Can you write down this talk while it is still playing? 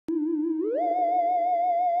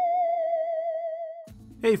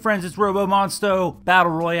Hey friends, it's Robo Monsto.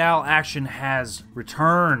 Battle Royale action has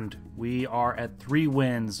returned. We are at 3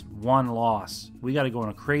 wins, 1 loss. We got to go on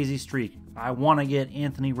a crazy streak. I want to get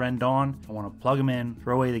Anthony Rendon. I want to plug him in,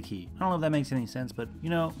 throw away the key. I don't know if that makes any sense, but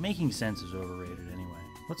you know, making sense is overrated anyway.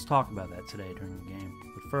 Let's talk about that today during the game.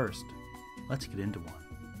 But first, let's get into one.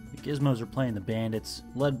 The Gizmos are playing the Bandits,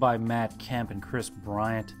 led by Matt Kemp and Chris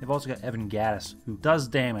Bryant. They've also got Evan Gaddis, who does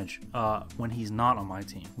damage when he's not on my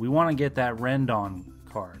team. We want to get that Rendon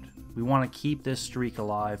card. We want to keep this streak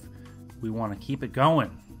alive. We want to keep it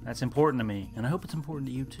going. That's important to me, and I hope it's important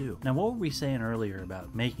to you too. Now, what were we saying earlier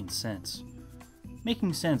about making sense?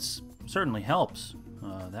 Making sense certainly helps.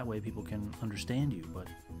 That way people can understand you, but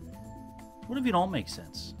what if you don't make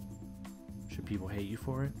sense? Should people hate you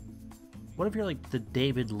for it? What if you're like the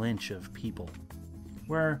David Lynch of people,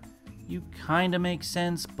 where you kind of make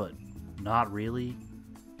sense, but not really?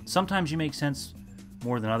 Sometimes you make sense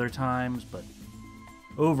more than other times, but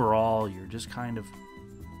overall, you're just kind of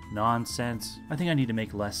nonsense. I think I need to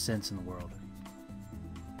make less sense in the world.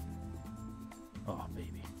 Oh,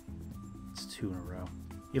 baby. It's 2 in a row.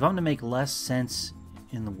 If I'm to make less sense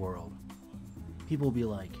in the world, people will be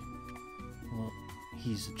like, well,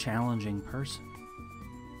 he's a challenging person.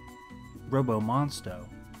 Robo Monsto.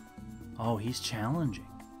 Oh, he's challenging.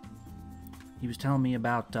 He was telling me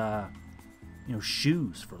about,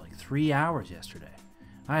 shoes for like 3 hours yesterday.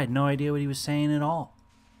 I had no idea what he was saying at all.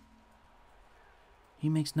 He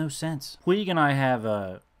makes no sense. Puig and I have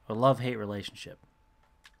a love-hate relationship.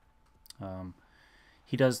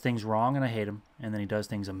 He does things wrong and I hate him, and then he does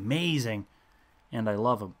things amazing and I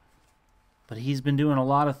love him. But he's been doing a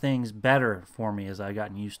lot of things better for me as I've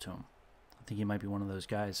gotten used to him. I think he might be one of those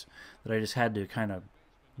guys that I just had to kind of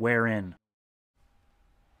wear in.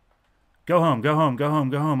 Go home, go home, go home,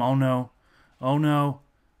 go home. Oh no. Oh no.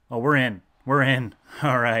 Oh, we're in. We're in.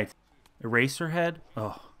 All right. Eraserhead?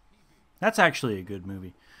 Oh. That's actually a good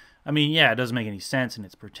movie. I mean, yeah, it doesn't make any sense and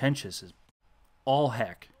it's pretentious as all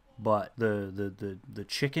heck. But the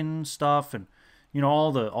chicken stuff and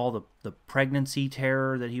all the pregnancy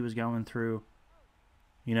terror that he was going through,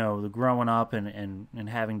 the growing up and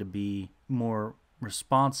having to be more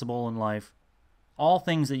responsible in life, all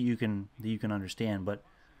things that you can understand. But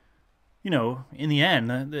in the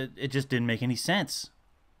end, it just didn't make any sense.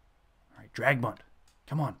 All right, drag bunt,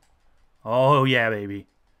 come on. Oh yeah, baby.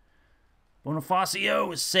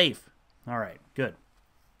 Bonifacio is safe. All right, good.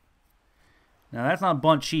 Now that's not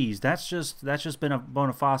bunt cheese. That's just been a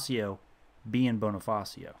Bonifacio being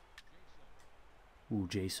Bonifacio. Ooh,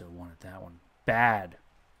 Jaso wanted that one bad.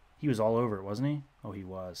 He was all over it, wasn't he? Oh, he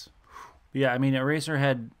was. Yeah, I mean,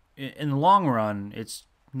 Eraserhead, in the long run, it's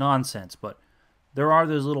nonsense, but there are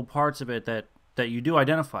those little parts of it that you do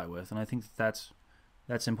identify with, and I think that's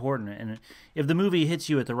important. And if the movie hits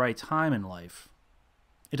you at the right time in life,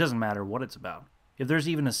 it doesn't matter what it's about. If there's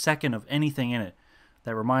even a second of anything in it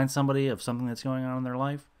that reminds somebody of something that's going on in their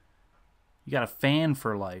life, you got a fan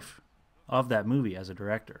for life of that movie as a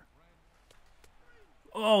director.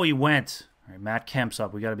 Oh, he went. All right, Matt Kemp's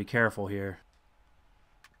up. We got to be careful here.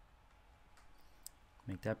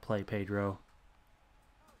 Make that play, Pedro.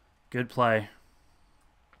 Good play.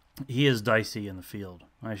 He is dicey in the field.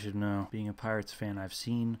 I should know. Being a Pirates fan, I've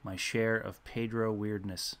seen my share of Pedro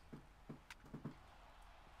weirdness.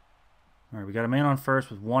 All right, we got a man on first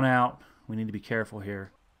with 1 out. We need to be careful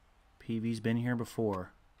here. PV's been here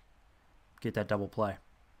before. Get that double play.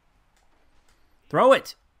 Throw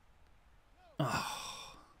it!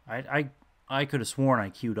 Oh, I could have sworn I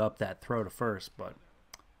queued up that throw to first, but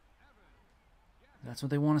that's what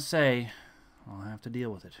they want to say. I'll have to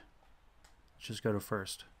deal with it. Let's just go to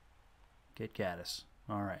first. Get Gaddis.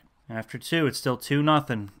 All right. After 2, it's still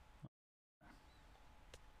 2-0.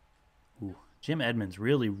 Ooh. Jim Edmonds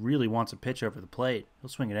really, really wants a pitch over the plate. He'll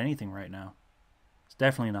swing at anything right now. It's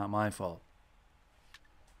definitely not my fault.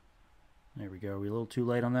 There we go. Are we a little too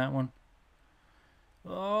late on that one?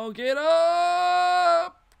 Oh, get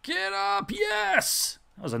up! Get up! Yes!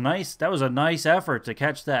 That was a nice effort to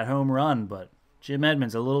catch that home run, but Jim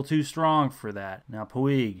Edmonds a little too strong for that. Now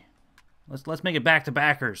Puig. Let's make it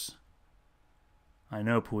back-to-backers. I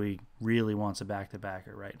know Puig really wants a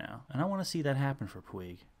back-to-backer right now, and I want to see that happen for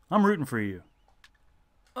Puig. I'm rooting for you.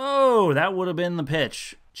 Oh, that would have been the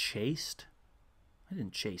pitch. Chased? I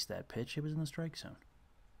didn't chase that pitch. It was in the strike zone.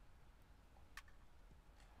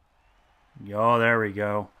 Oh, there we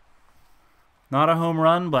go. Not a home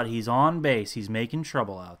run, but he's on base. He's making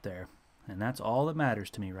trouble out there. And that's all that matters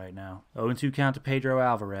to me right now. 0-2 count to Pedro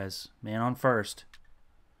Alvarez. Man on first.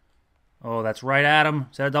 Oh, that's right at him.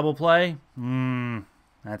 Is that a double play?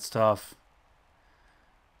 That's tough.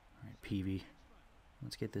 All right, Peavy.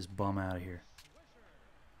 Let's get this bum out of here.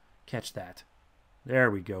 Catch that. There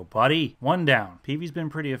we go, buddy. 1 down. Peavy's been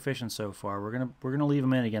pretty efficient so far. We're gonna leave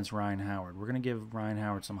him in against Ryan Howard. We're gonna give Ryan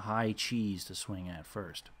Howard some high cheese to swing at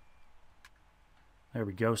first. There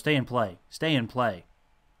we go. Stay in play. Stay in play.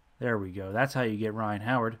 There we go. That's how you get Ryan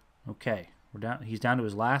Howard. Okay, we're down. He's down to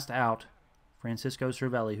his last out. Francisco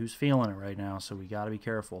Cervelli, who's feeling it right now, so we got to be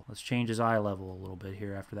careful. Let's change his eye level a little bit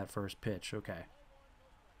here after that first pitch. Okay.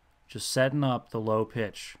 Just setting up the low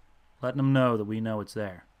pitch. Letting him know that we know it's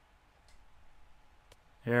there.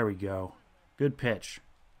 There we go. Good pitch.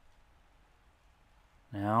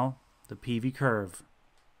 Now, the PV curve.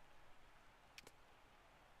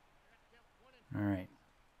 All right.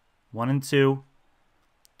 1 and 2.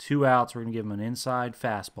 2 outs. We're going to give him an inside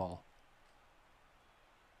fastball.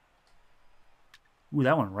 Ooh,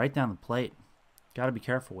 that went right down the plate. Got to be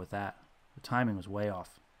careful with that. The timing was way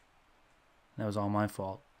off. That was all my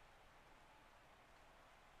fault.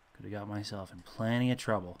 Could have got myself in plenty of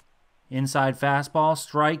trouble. Inside fastball,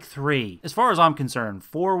 strike 3. As far as I'm concerned,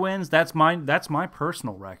 4 wins, that's my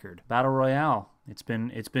personal record. Battle Royale. It's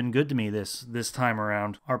been good to me this time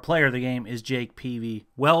around. Our player of the game is Jake Peavy.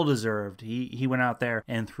 Well deserved. He went out there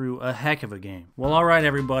and threw a heck of a game. Well, all right,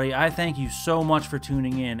 everybody. I thank you so much for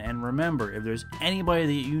tuning in. And remember, if there's anybody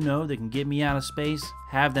that you know that can get me out of space,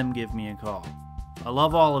 have them give me a call. I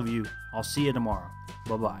love all of you. I'll see you tomorrow.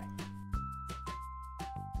 Bye-bye.